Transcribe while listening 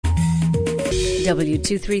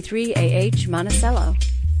W233AH Monticello.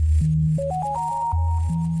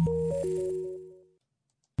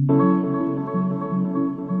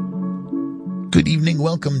 Good evening.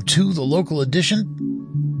 Welcome to the local edition.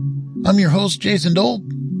 I'm your host, Jason Dole.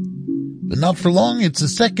 But not for long. It's the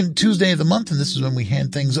second Tuesday of the month, and this is when we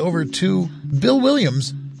hand things over to Bill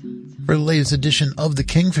Williams for the latest edition of the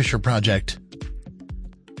Kingfisher Project.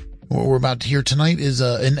 What we're about to hear tonight is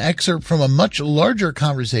an excerpt from a much larger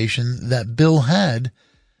conversation that Bill had.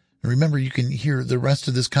 Remember, you can hear the rest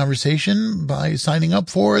of this conversation by signing up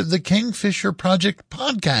for the Kingfisher Project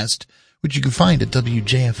podcast, which you can find at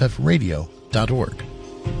wjffradio.org.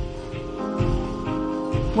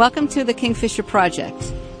 Welcome to the Kingfisher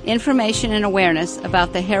Project, information and awareness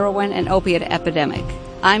about the heroin and opiate epidemic.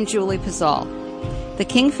 I'm Julie Pizzol. The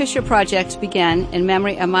Kingfisher Project began in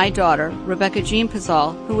memory of my daughter, Rebecca Jean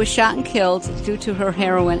Pizzol, who was shot and killed due to her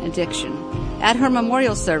heroin addiction. At her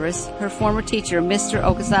memorial service, her former teacher, Mr.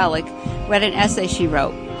 Okazalik, read an essay she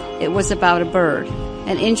wrote. It was about a bird,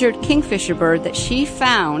 an injured kingfisher bird that she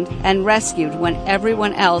found and rescued when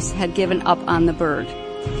everyone else had given up on the bird.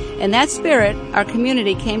 In that spirit, our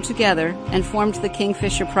community came together and formed the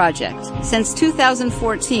Kingfisher Project. Since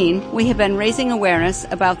 2014, we have been raising awareness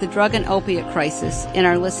about the drug and opiate crisis in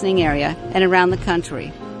our listening area and around the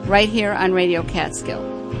country, right here on Radio Catskill.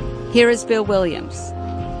 Here is Bill Williams.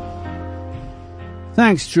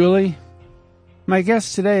 Thanks, Julie. My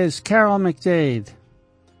guest today is Carol McDade.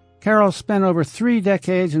 Carol spent over 3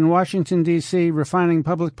 decades in Washington, D.C., refining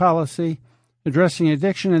public policy, addressing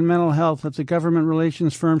addiction and mental health at the government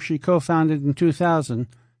relations firm she co-founded in 2000,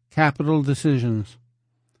 Capital Decisions.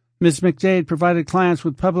 Ms. McDade provided clients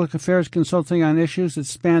with public affairs consulting on issues that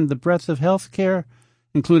spanned the breadth of health care,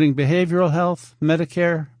 including behavioral health,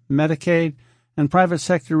 Medicare, Medicaid, and private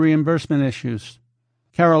sector reimbursement issues.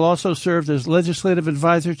 Carol also served as legislative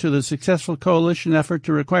advisor to the successful coalition effort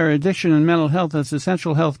to require addiction and mental health as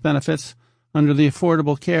essential health benefits under the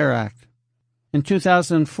Affordable Care Act. In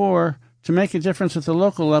 2004, to make a difference at the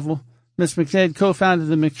local level, Ms. McDade co-founded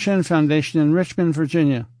the McShin Foundation in Richmond,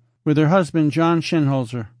 Virginia, with her husband, John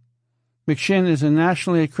Shinholzer. McShin is a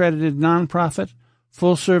nationally accredited nonprofit,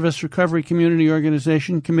 full-service recovery community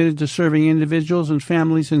organization committed to serving individuals and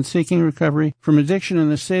families in seeking recovery from addiction in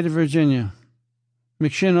the state of Virginia.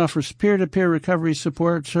 McShin offers peer-to-peer recovery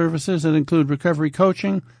support services that include recovery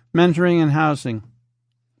coaching, mentoring, and housing.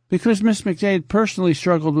 Because Ms. McDade personally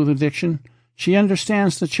struggled with addiction, she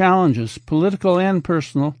understands the challenges, political and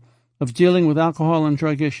personal, of dealing with alcohol and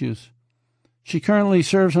drug issues. She currently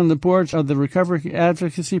serves on the boards of the Recovery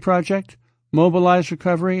Advocacy Project, Mobilize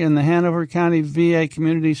Recovery, and the Hanover County VA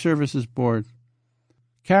Community Services Board.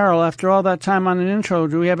 Carol, after all that time on an intro,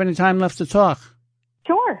 do we have any time left to talk?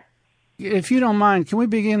 Sure. If you don't mind, can we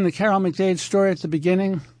begin the Carol McDade story at the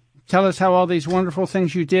beginning? Tell us how all these wonderful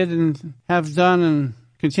things you did and have done and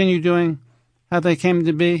continue doing, how they came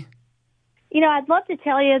to be. You know, I'd love to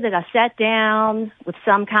tell you that I sat down with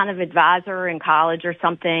some kind of advisor in college or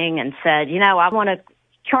something and said, you know, I want to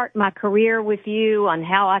chart my career with you on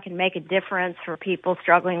how I can make a difference for people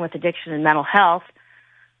struggling with addiction and mental health.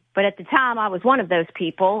 But at the time, I was one of those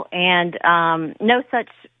people, and no such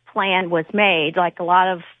plan was made. Like a lot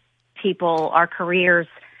of people, our careers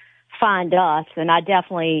find us, and I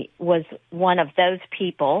definitely was one of those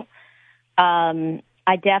people.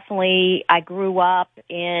 I grew up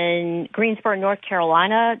in Greensboro, North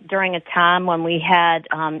Carolina during a time when we had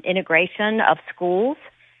integration of schools.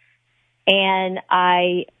 And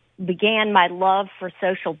I began my love for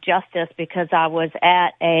social justice because I was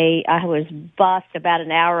bused about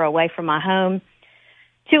an hour away from my home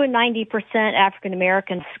to a 90%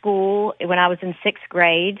 African-American school when I was in 6th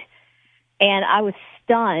grade. And I was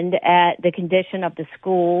stunned at the condition of the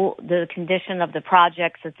school, the condition of the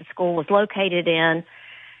projects that the school was located in.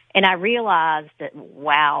 And I realized that,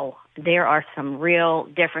 wow, there are some real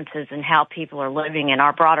differences in how people are living in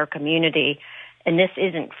our broader community, and this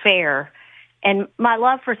isn't fair. And my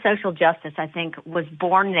love for social justice, I think, was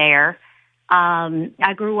born there.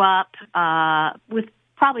 I grew up with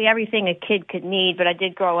probably everything a kid could need, but I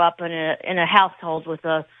did grow up in a household with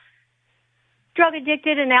a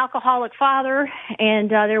drug-addicted and alcoholic father, and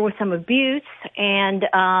there was some abuse, and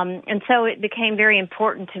so it became very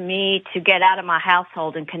important to me to get out of my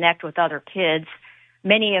household and connect with other kids,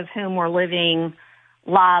 many of whom were living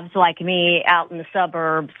lives like me out in the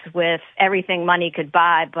suburbs with everything money could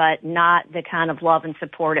buy, but not the kind of love and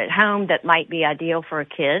support at home that might be ideal for a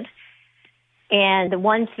kid. And the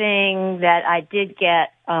one thing that I did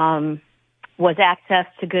get was access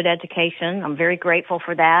to good education. I'm very grateful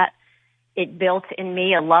for that. It built in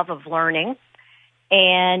me a love of learning.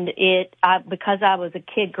 And because I was a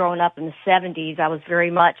kid growing up in the 70s, I was very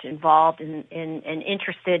much involved and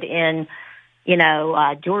interested in,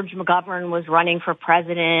 George McGovern was running for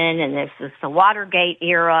president, and this was the Watergate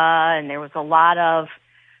era, and there was a lot of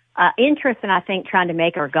interest in, I think, trying to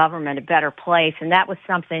make our government a better place. And that was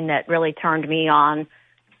something that really turned me on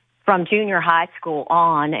from junior high school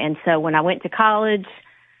on. And so when I went to college,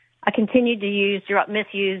 I continued to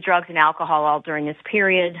misuse drugs and alcohol all during this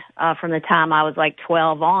period, from the time I was like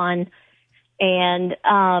 12 on. And,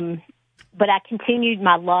 but I continued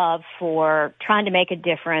my love for trying to make a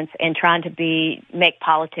difference and trying to make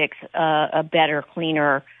politics a better,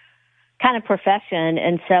 cleaner kind of profession.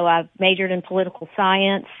 And so I majored in political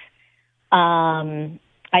science. I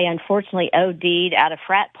unfortunately OD'd at a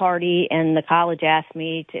frat party, and the college asked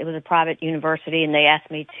me it was a private university, and they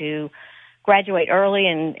asked me to graduate early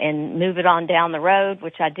and move it on down the road,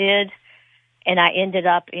 which I did. And I ended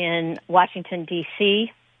up in Washington,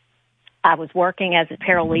 D.C. I was working as a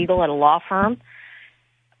paralegal at a law firm.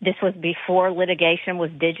 This was before litigation was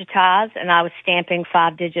digitized, and I was stamping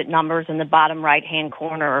 5-digit numbers in the bottom right-hand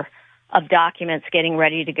corner of documents getting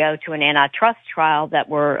ready to go to an antitrust trial that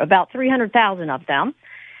were about 300,000 of them.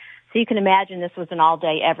 So you can imagine this was an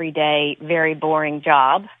all-day, every-day, very boring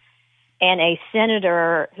job. And a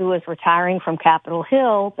senator who was retiring from Capitol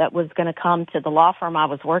Hill that was going to come to the law firm I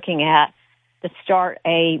was working at to start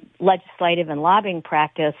a legislative and lobbying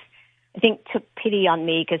practice, I think took pity on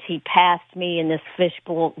me because he passed me in this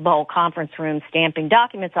fishbowl conference room stamping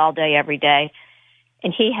documents all day, every day.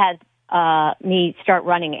 And he had me start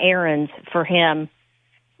running errands for him,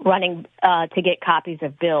 to get copies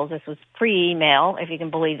of bills. This was pre-email, if you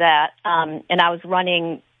can believe that. And I was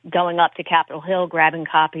going up to Capitol Hill, grabbing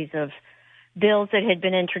copies of bills that had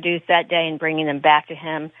been introduced that day and bringing them back to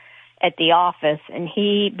him at the office. And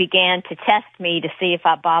he began to test me to see if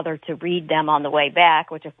I bothered to read them on the way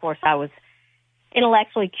back, which of course I was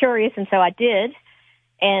intellectually curious, and so I did.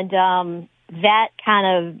 And that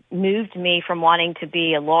kind of moved me from wanting to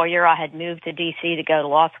be a lawyer. I had moved to D.C. to go to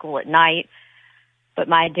law school at night, but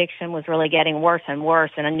my addiction was really getting worse and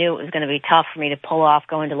worse, and I knew it was going to be tough for me to pull off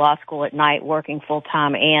going to law school at night, working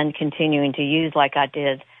full-time, and continuing to use like I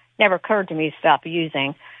did. Never occurred to me to stop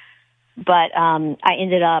using. But I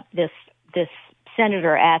ended up, this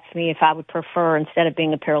senator asked me if I would prefer, instead of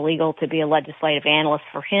being a paralegal, to be a legislative analyst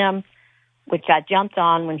for him, which I jumped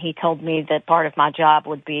on when he told me that part of my job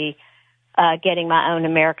would be getting my own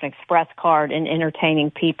American Express card and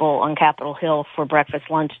entertaining people on Capitol Hill for breakfast,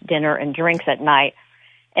 lunch, dinner, and drinks at night.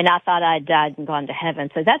 And I thought I had died and gone to heaven.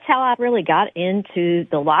 So that's how I really got into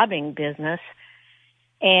the lobbying business.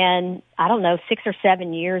 And I don't know, 6 or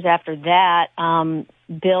 7 years after that,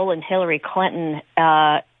 Bill and Hillary Clinton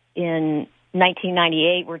in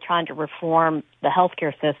 1998 were trying to reform the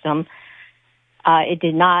healthcare system. It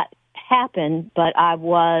did not happen, but I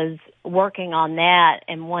was working on that,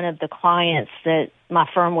 and one of the clients that my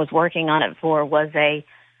firm was working on it for was a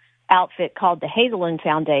outfit called the Hazelden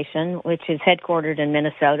Foundation, which is headquartered in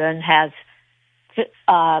Minnesota and has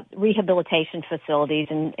rehabilitation facilities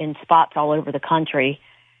in spots all over the country.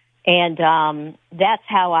 And that's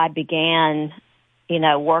how I began,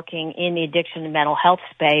 working in the addiction and mental health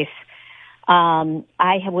space.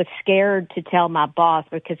 I was scared to tell my boss,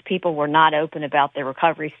 because people were not open about their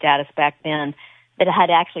recovery status back then, that I had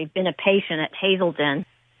actually been a patient at Hazelden.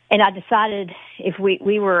 And I decided if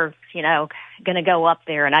we were, going to go up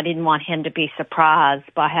there, and I didn't want him to be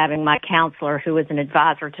surprised by having my counselor, who was an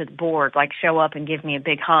advisor to the board, show up and give me a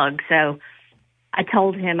big hug. So I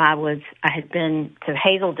told him I had been to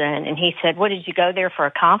Hazelden, and he said, "What, did you go there for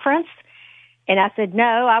a conference?" And I said,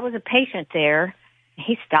 "No, I was a patient there."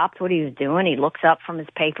 He stopped what he was doing. He looks up from his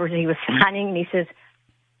papers he was signing, and he says,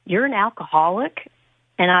 "You're an alcoholic?"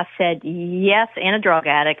 And I said, "Yes, and a drug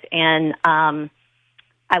addict." And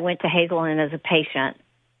I went to Hazelden as a patient.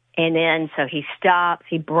 And then so he stops.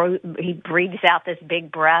 He breathes out this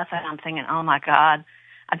big breath, and I'm thinking, oh, my God,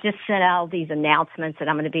 I've just sent out these announcements that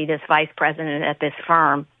I'm going to be this vice president at this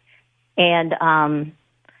firm. And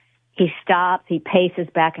he stops. He paces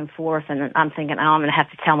back and forth, and I'm thinking, oh, I'm going to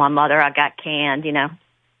have to tell my mother I got canned,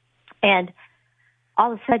 And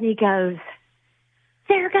all of a sudden he goes,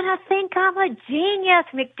 "They're going to think I'm a genius,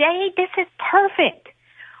 McDade. This is perfect.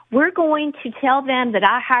 We're going to tell them that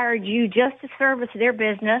I hired you just to service their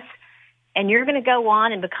business, and you're going to go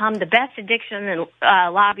on and become the best addiction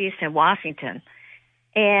lobbyist in Washington."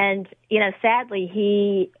 And, sadly,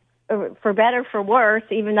 he, for better, for worse,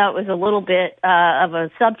 even though it was a little bit of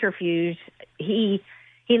a subterfuge, he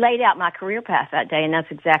laid out my career path that day, and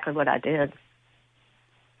that's exactly what I did.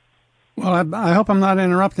 Well, I hope I'm not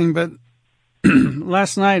interrupting, but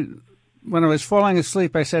last night when I was falling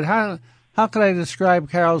asleep, I said, how could I describe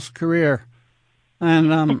Carol's career?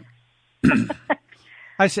 And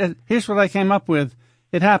I said, here's what I came up with.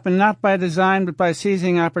 It happened not by design, but by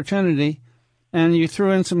seizing opportunity, and you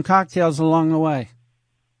threw in some cocktails along the way.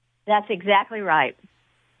 That's exactly right.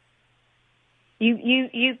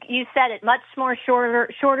 You said it much more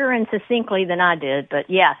shorter and succinctly than I did, but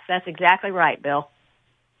yes, that's exactly right, Bill.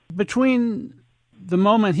 Between the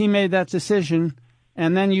moment he made that decision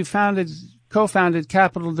and then you co-founded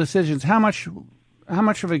Capital Decisions, how much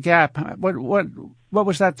of a gap? What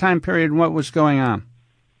was that time period and what was going on?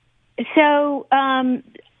 So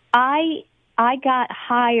I got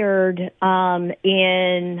hired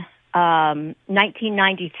in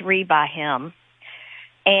 1993 by him,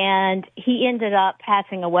 and he ended up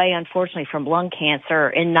passing away, unfortunately, from lung cancer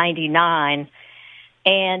in 99.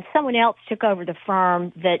 And someone else took over the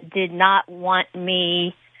firm that did not want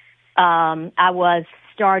me. I was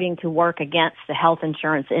starting to work against the health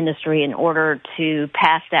insurance industry in order to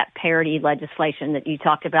pass that parity legislation that you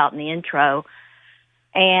talked about in the intro.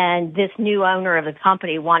 And this new owner of the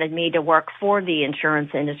company wanted me to work for the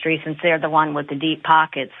insurance industry since they're the one with the deep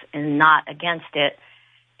pockets and not against it.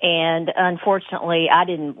 And unfortunately, I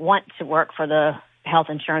didn't want to work for the health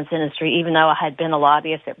insurance industry, even though I had been a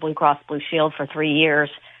lobbyist at Blue Cross Blue Shield for 3 years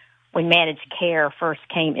when managed care first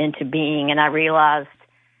came into being. And I realized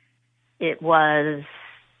it was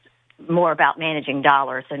more about managing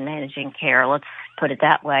dollars than managing care, let's put it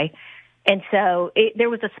that way. And so there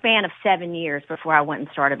was a span of 7 years before I went and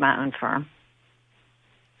started my own firm.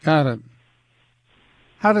 Got it.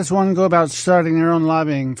 How does one go about starting their own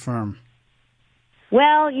lobbying firm?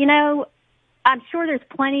 Well, I'm sure there's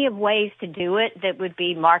plenty of ways to do it that would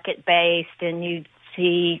be market-based and you'd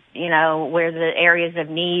see, where the areas of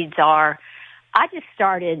needs are. I just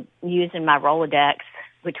started using my Rolodex,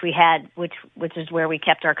 which we had, which is where we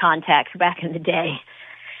kept our contacts back in the day.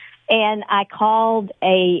 And I called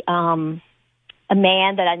a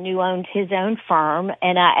man that I knew owned his own firm,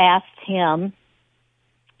 and I asked him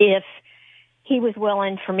if he was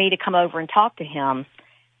willing for me to come over and talk to him.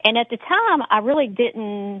 And at the time, I really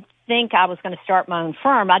didn't think I was going to start my own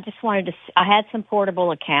firm. I just I had some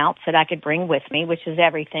portable accounts that I could bring with me, which is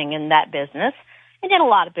everything in that business, and in a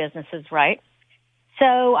lot of businesses, right?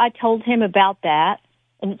 So I told him about that,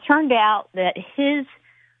 and it turned out that his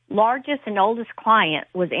largest and oldest client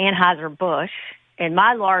was Anheuser-Busch, and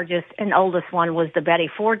my largest and oldest one was the Betty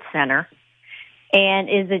Ford Center. And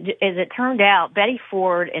as it turned out, Betty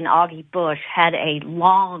Ford and Augie Busch had a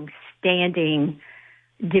long-standing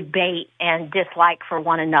debate and dislike for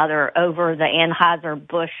one another over the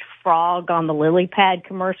Anheuser-Busch frog on the lily pad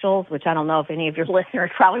commercials, which I don't know if any of your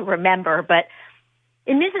listeners probably remember, but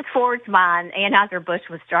in Mrs. Ford's mind, Anheuser-Busch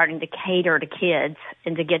was starting to cater to kids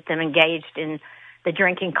and to get them engaged in the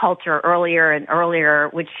drinking culture earlier and earlier,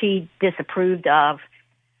 which she disapproved of.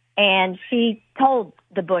 And she told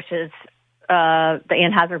the Bushes, the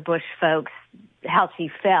Anheuser-Busch folks, how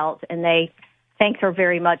she felt, and they thanked her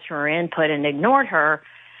very much for her input and ignored her.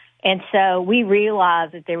 And so we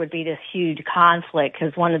realized that there would be this huge conflict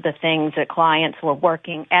because one of the things that clients were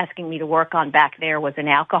asking me to work on back there was an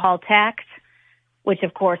alcohol tax, which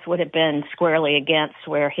of course would have been squarely against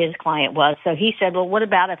where his client was. So he said, well, what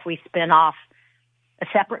about if we spin off a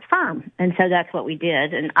separate firm? And so that's what we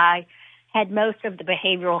did. And I had most of the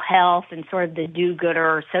behavioral health and sort of the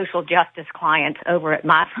do-gooder social justice clients over at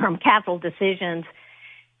my firm, Capital Decisions.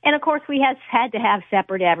 And, of course, we had to have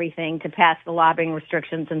separate everything to pass the lobbying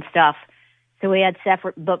restrictions and stuff. So we had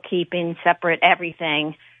separate bookkeeping, separate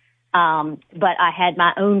everything. But I had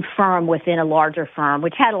my own firm within a larger firm,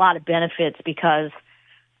 which had a lot of benefits because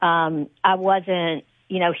I wasn't,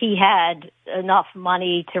 he had enough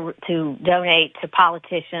money to donate to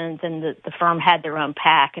politicians, and the firm had their own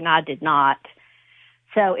PAC, and I did not.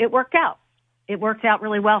 So it worked out. It worked out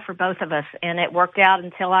really well for both of us, and it worked out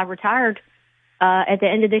until I retired at the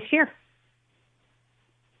end of this year.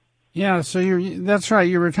 Yeah, so that's right.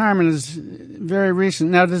 Your retirement is very recent.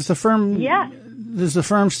 Now, does the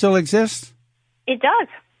firm still exist? It does.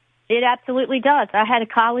 It absolutely does. I had a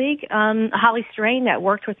colleague, Holly Strain, that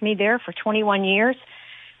worked with me there for 21 years,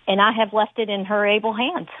 and I have left it in her able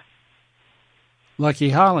hands. Lucky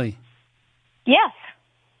Holly. Yes.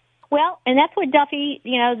 Well, and that's what Duffy,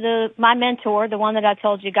 my mentor, the one that I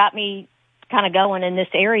told you got me kind of going in this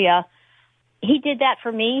area, he did that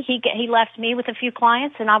for me. He left me with a few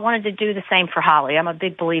clients, and I wanted to do the same for Holly. I'm a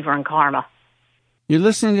big believer in karma. You're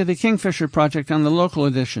listening to the Kingfisher Project on the local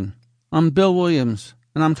edition. I'm Bill Williams,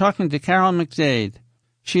 and I'm talking to Carol McDade.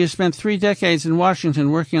 She has spent 3 decades in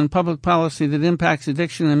Washington working on public policy that impacts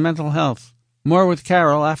addiction and mental health. More with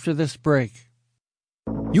Carol after this break.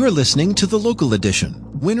 You're listening to The Local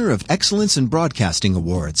Edition, winner of Excellence in Broadcasting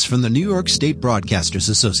Awards from the New York State Broadcasters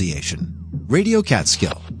Association. Radio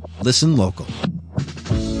Catskill. Listen local.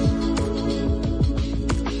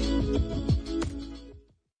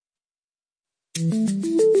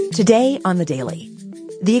 Today on The Daily,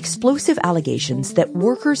 the explosive allegations that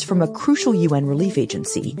workers from a crucial UN relief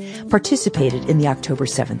agency participated in the October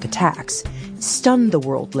 7th attacks stunned the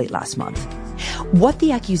world late last month. What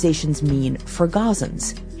the accusations mean for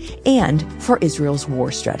Gazans and for Israel's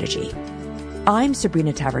war strategy. I'm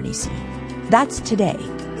Sabrina Tavernise. That's today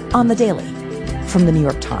on The Daily from The New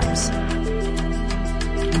York Times.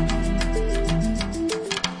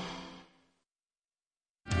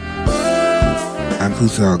 I'm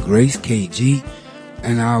Pusar Grace KG,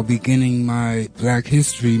 and I'll be beginning my Black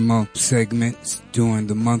History Month segments during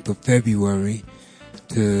the month of February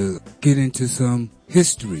to get into some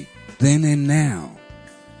history, then and now.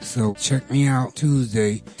 So check me out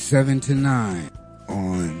Tuesday, 7 to 9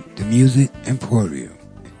 on the Music Emporium.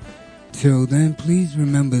 Till then, please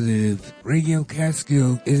remember that if Radio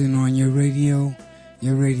Catskill isn't on your radio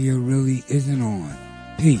really isn't on.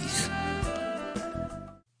 Peace.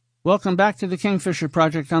 Welcome back to the Kingfisher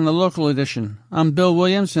Project on the Local Edition. I'm Bill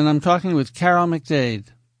Williams, and I'm talking with Carol McDade.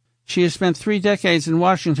 She has spent 3 decades in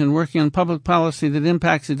Washington working on public policy that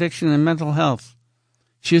impacts addiction and mental health.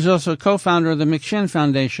 She is also co-founder of the McShin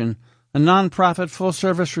Foundation, a non-profit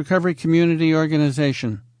full-service recovery community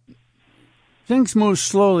organization. Things move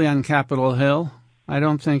slowly on Capitol Hill. I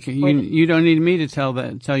don't think you don't need me to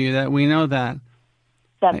tell you that. We know that.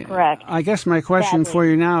 That's correct. I guess my question for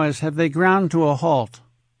you now is, have they ground to a halt?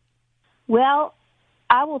 Well,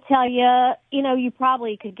 I will tell you, you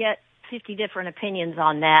probably could get 50 different opinions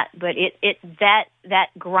on that, but that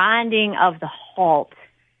grinding of the halt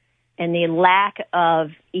and the lack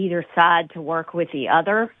of either side to work with the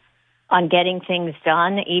other on getting things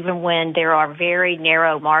done, even when there are very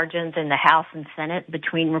narrow margins in the House and Senate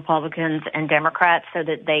between Republicans and Democrats, so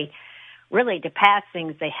that to pass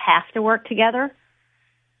things, they have to work together.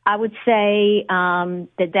 I would say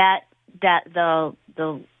that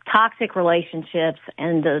the toxic relationships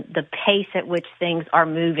and the pace at which things are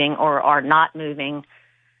moving or are not moving,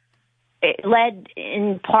 it led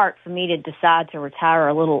in part for me to decide to retire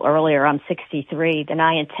a little earlier. I'm 63 than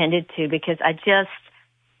I intended to, because I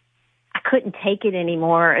couldn't take it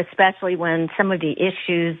anymore, especially when some of the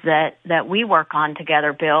issues that we work on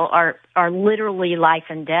together, Bill, are literally life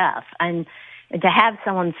and death. And to have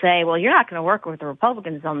someone say, well, you're not going to work with the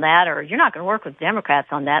Republicans on that, or you're not going to work with Democrats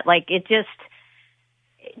on that,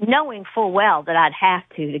 knowing full well that I'd have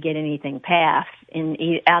to get anything passed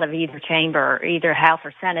out of either chamber, either House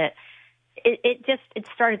or Senate, it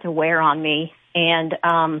started to wear on me. And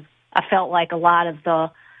I felt like a lot of the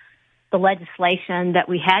legislation that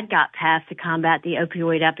we had got passed to combat the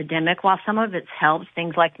opioid epidemic, while some of it's helped,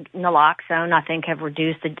 things like naloxone, I think, have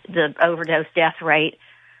reduced the overdose death rate.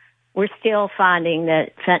 We're still finding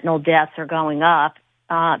that fentanyl deaths are going up.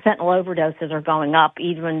 Fentanyl overdoses are going up,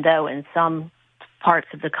 even though in some parts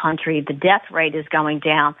of the country the death rate is going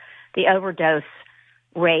down. The overdose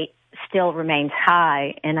rate still remains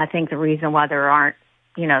high, and I think the reason why there aren't,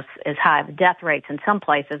 as high of death rates in some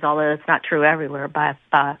places, although it's not true everywhere by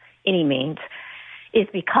any means, is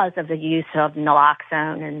because of the use of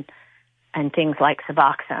naloxone and things like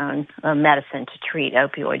Suboxone, a medicine to treat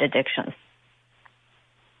opioid addiction.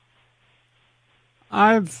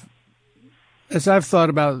 As I've thought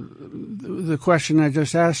about the question I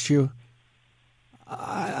just asked you,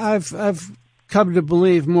 I've come to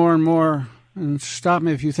believe more and more, and stop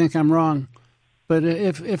me if you think I'm wrong, but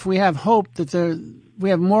if we have hope we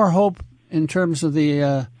have more hope in terms of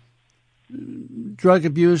the drug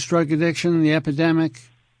abuse, drug addiction, the epidemic,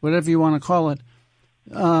 whatever you want to call it,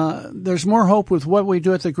 there's more hope with what we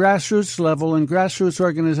do at the grassroots level and grassroots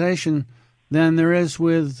organization than there is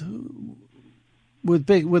with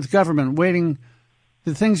government waiting.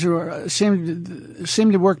 The things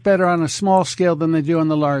seem to work better on a small scale than they do on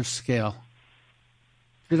the large scale.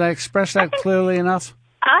 Did I express that clearly enough?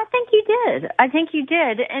 I think you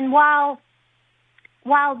did. And while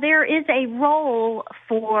there is a role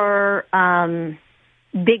for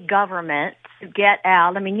big government to get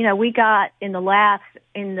out, we got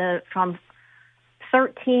from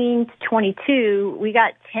 13 to 22, we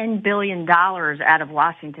got $10 billion out of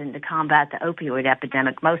Washington to combat the opioid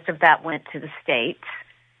epidemic. Most of that went to the states.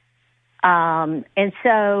 And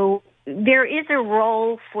so there is a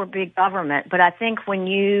role for big government, but I think when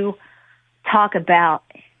you talk about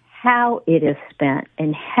how it is spent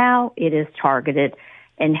and how it is targeted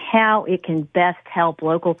and how it can best help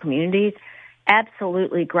local communities,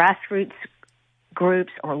 absolutely grassroots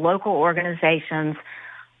groups or local organizations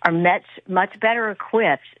are much better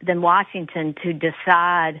equipped than Washington to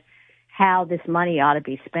decide how this money ought to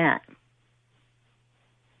be spent.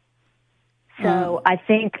 So I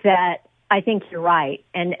think you're right,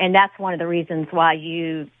 and that's one of the reasons why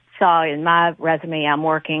you saw in my resume I'm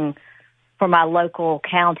working for my local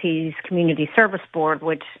county's community service board,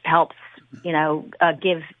 which helps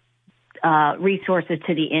give resources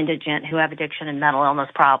to the indigent who have addiction and mental illness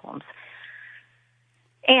problems.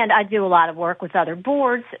 And I do a lot of work with other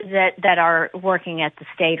boards that are working at the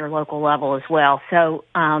state or local level as well. So,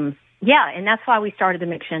 and that's why we started the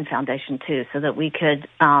McShin Foundation, too, so that we could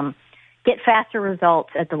get faster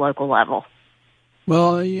results at the local level.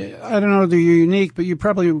 Well, I don't know that you're unique, but you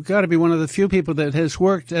probably got to be one of the few people that has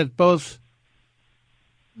worked at both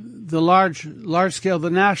the large scale,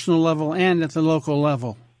 the national level, and at the local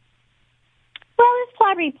level. Well, there's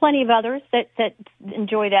probably plenty of others that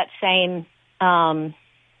enjoy that same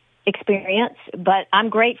experience, but I'm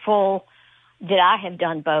grateful that I have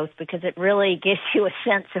done both because it really gives you a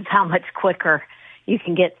sense of how much quicker you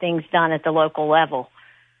can get things done at the local level.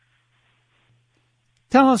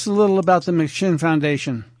 Tell us a little about the McShin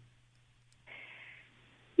Foundation.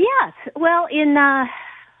 Yes. Well,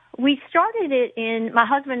 we started it my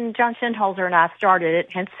husband, John Schinholzer, and I started it,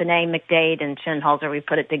 hence the name McDade and Schinholzer. We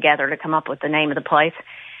put it together to come up with the name of the place.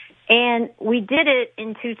 And we did it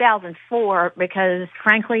in 2004 because,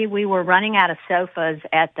 frankly, we were running out of sofas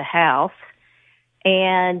at the house.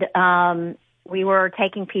 And we were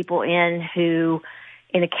taking people in who,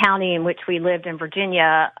 in the county in which we lived in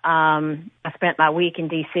Virginia, I spent my week in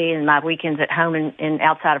D.C. and my weekends at home in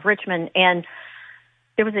outside of Richmond. And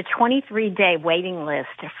there was a 23-day waiting list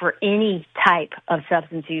for any type of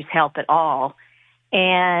substance use help at all.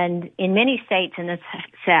 And in many states in the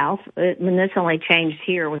South, and this only changed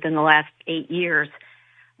here within the last 8 years,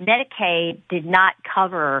 Medicaid did not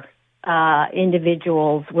cover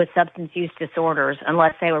individuals with substance use disorders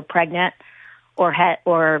unless they were pregnant or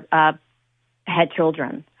had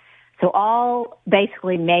children. So all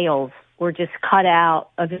basically males were just cut out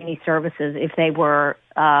of any services if they were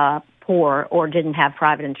poor or didn't have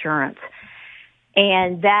private insurance.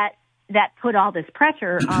 And that put all this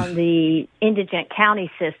pressure on the indigent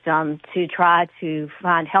county system to try to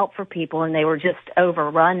find help for people, and they were just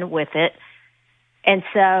overrun with it. And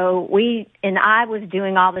so I was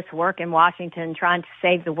doing all this work in Washington trying to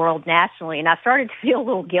save the world nationally, and I started to feel a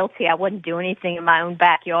little guilty. I wouldn't do anything in my own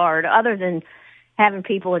backyard other than having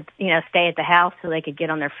people, stay at the house so they could get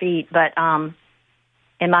on their feet. But, and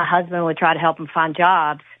my husband would try to help them find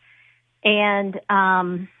jobs. And,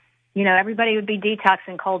 everybody would be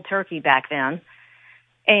detoxing cold turkey back then.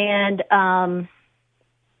 And,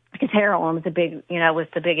 because heroin was the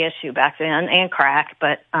big issue back then, and crack.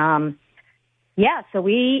 But, so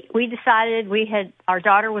we decided our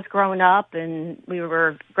daughter was growing up and we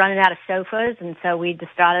were running out of sofas. And so we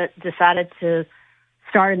decided to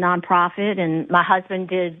start a nonprofit, and my husband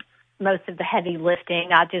did most of the heavy lifting.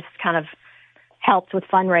 I just kind of helped with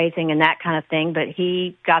fundraising and that kind of thing, but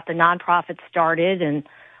he got the nonprofit started, and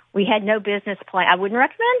we had no business plan. I wouldn't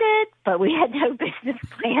recommend it, but we had no business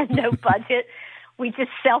plan, no budget. We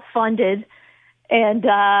just self-funded, and,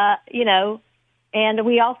 and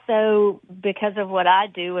we also, because of what I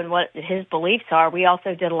do and what his beliefs are, we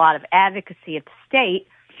also did a lot of advocacy at the state.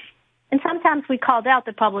 And sometimes we called out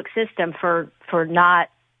the public system for not,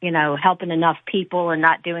 helping enough people and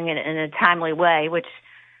not doing it in a timely way, which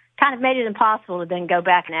kind of made it impossible to then go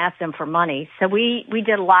back and ask them for money. So we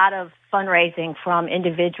did a lot of fundraising from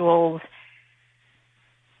individuals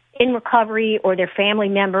in recovery or their family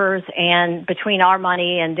members, and between our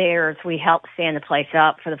money and theirs, we helped stand the place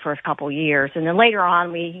up for the first couple of years. And then later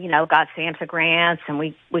on, we, got SAMHSA grants, and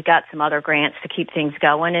we got some other grants to keep things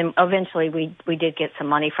going. And eventually we did get some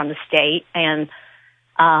money from the state, and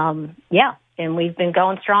and we've been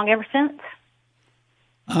going strong ever since.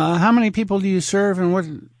 How many people do you serve, and what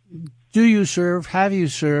do you serve? Have you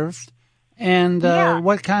served? And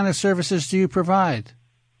what kind of services do you provide?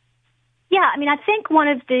 Yeah, I think one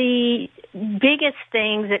of the biggest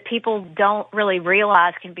things that people don't really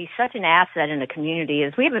realize can be such an asset in a community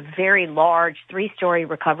is we have a very large 3-story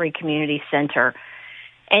recovery community center.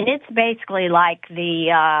 And it's basically like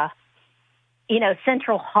the,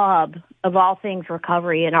 central hub of all things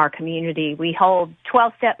recovery in our community. We hold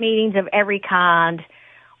 12-step meetings of every kind.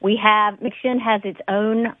 McShin has its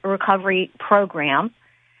own recovery program.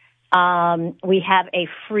 We have a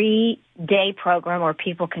free day program where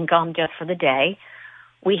people can come just for the day.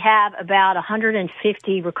 We have about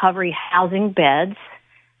 150 recovery housing beds.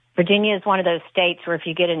 Virginia is one of those states where if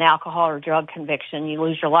you get an alcohol or drug conviction, you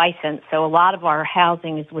lose your license. So a lot of our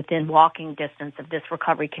housing is within walking distance of this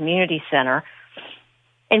recovery community center.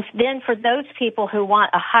 And then for those people who want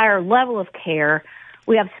a higher level of care,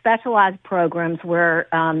 we have specialized programs where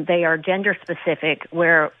they are gender specific,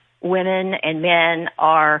 where women and men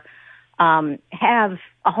are have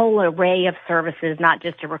a whole array of services, not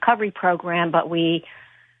just a recovery program, but we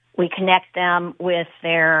connect them with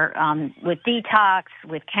their with detox,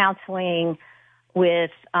 with counseling,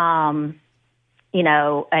 with a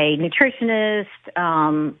nutritionist,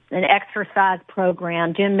 an exercise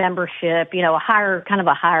program, gym membership, a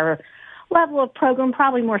higher level of program,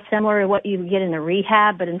 probably more similar to what you get in the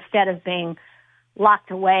rehab, but instead of being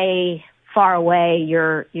locked away, far away,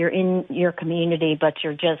 you're in your community, but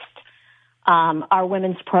you're just, our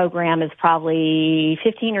women's program is probably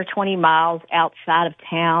 15 or 20 miles outside of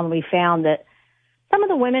town. We found that some of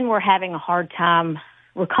the women were having a hard time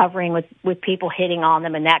recovering with people hitting on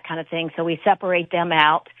them and that kind of thing, so we separate them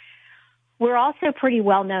out. We're also pretty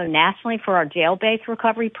well known nationally for our jail-based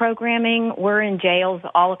recovery programming. We're in jails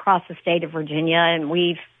all across the state of Virginia, and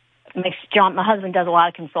my husband does a lot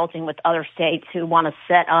of consulting with other states who want to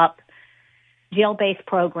set up jail-based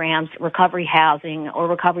programs, recovery housing, or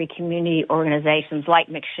recovery community organizations like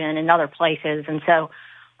McShin and other places. And so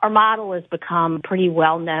our model has become pretty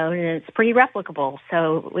well known, and it's pretty replicable.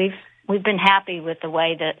 So we've been happy with the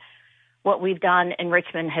way that what we've done in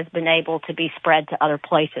Richmond has been able to be spread to other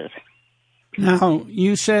places. Now,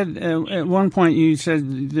 you said at one point,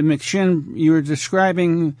 the McShin, you were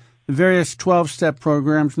describing the various 12-step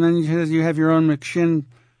programs, and then you said you have your own McShin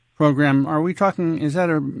program. Are we talking, is that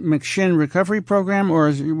a McShin recovery program, or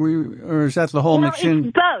is that the whole McShin?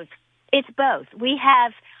 It's both. It's both.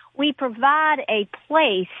 We provide a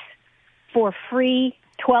place for free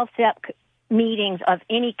 12-step meetings of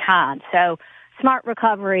any kind. So Smart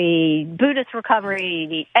Recovery, Buddhist Recovery,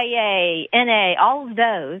 the AA, NA, all of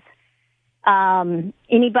those.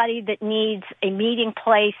 Anybody that needs a meeting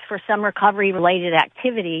place for some recovery-related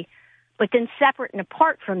activity. But then separate and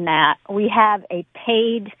apart from that, we have a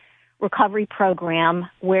paid recovery program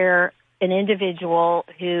where an individual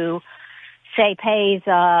who, say, pays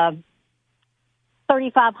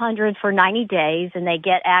 $3,500 for 90 days, and they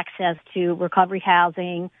get access to recovery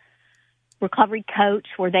housing, recovery coach,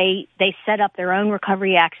 where they set up their own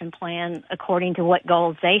recovery action plan according to what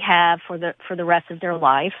goals they have for the rest of their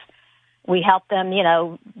life. We help them,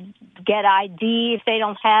 get ID if they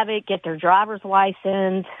don't have it, get their driver's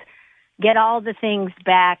license, get all the things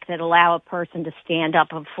back that allow a person to stand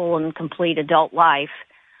up a full and complete adult life.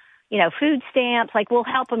 Food stamps, we'll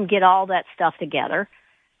help them get all that stuff together.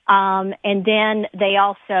 And then they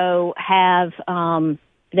also have,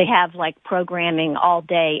 programming all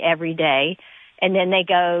day, every day. And then they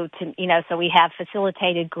go to, so we have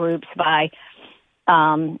facilitated groups by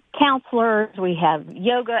counselors, we have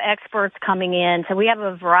yoga experts coming in. So we have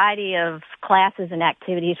a variety of classes and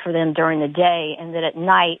activities for them during the day, and then at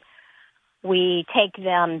night we take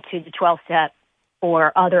them to the 12-step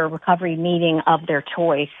or other recovery meeting of their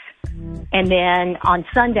choice. And then on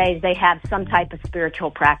Sundays they have some type of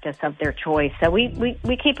spiritual practice of their choice. So we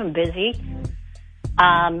keep them busy.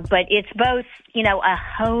 But it's both, a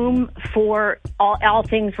home for all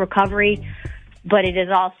things recovery, but it is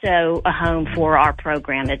also a home for our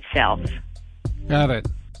program itself. Got it.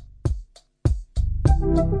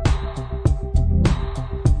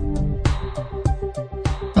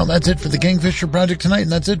 Well, that's it for the Kingfisher Project tonight,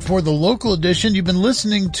 and that's it for the local edition. You've been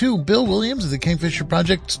listening to Bill Williams of the Kingfisher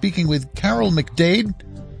Project speaking with Carol McDade,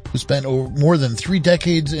 who spent more than 3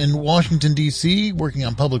 decades in Washington, D.C., working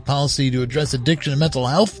on public policy to address addiction and mental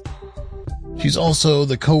health. She's also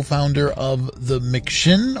the co-founder of the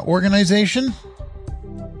McShin organization.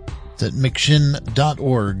 It's at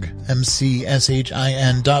McShin.org,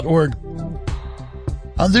 MCSHIN.org.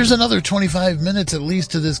 There's another 25 minutes at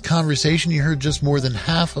least to this conversation. You heard just more than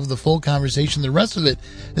half of the full conversation. The rest of it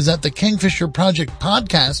is at the Kingfisher Project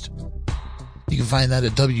podcast. You can find that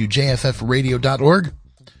at WJFFradio.org,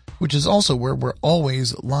 which is also where we're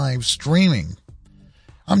always live streaming.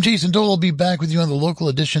 I'm Jason Dole. I'll be back with you on the local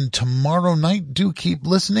edition tomorrow night. Do keep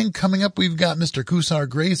listening. Coming up, we've got Mr. Kusar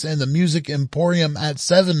Grace and the Music Emporium at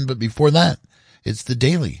 7. But before that, it's The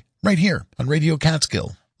Daily, right here on Radio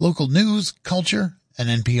Catskill. Local news, culture, and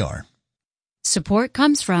NPR. Support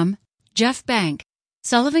comes from Jeff Bank,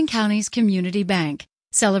 Sullivan County's community bank,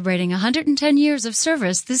 celebrating 110 years of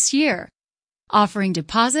service this year, offering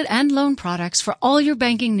deposit and loan products for all your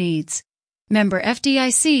banking needs. Member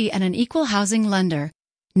FDIC and an equal housing lender.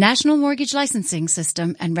 National Mortgage Licensing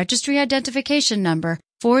System and Registry Identification Number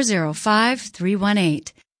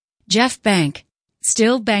 405318. Jeff Bank,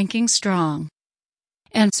 still banking strong.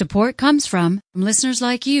 And support comes from listeners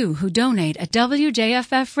like you who donate at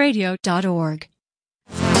WJFFradio.org.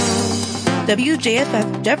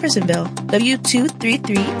 WJFF Jeffersonville,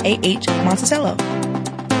 W233AH Monticello.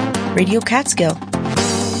 Radio Catskill.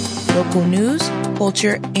 Local news,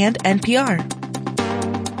 culture, and NPR.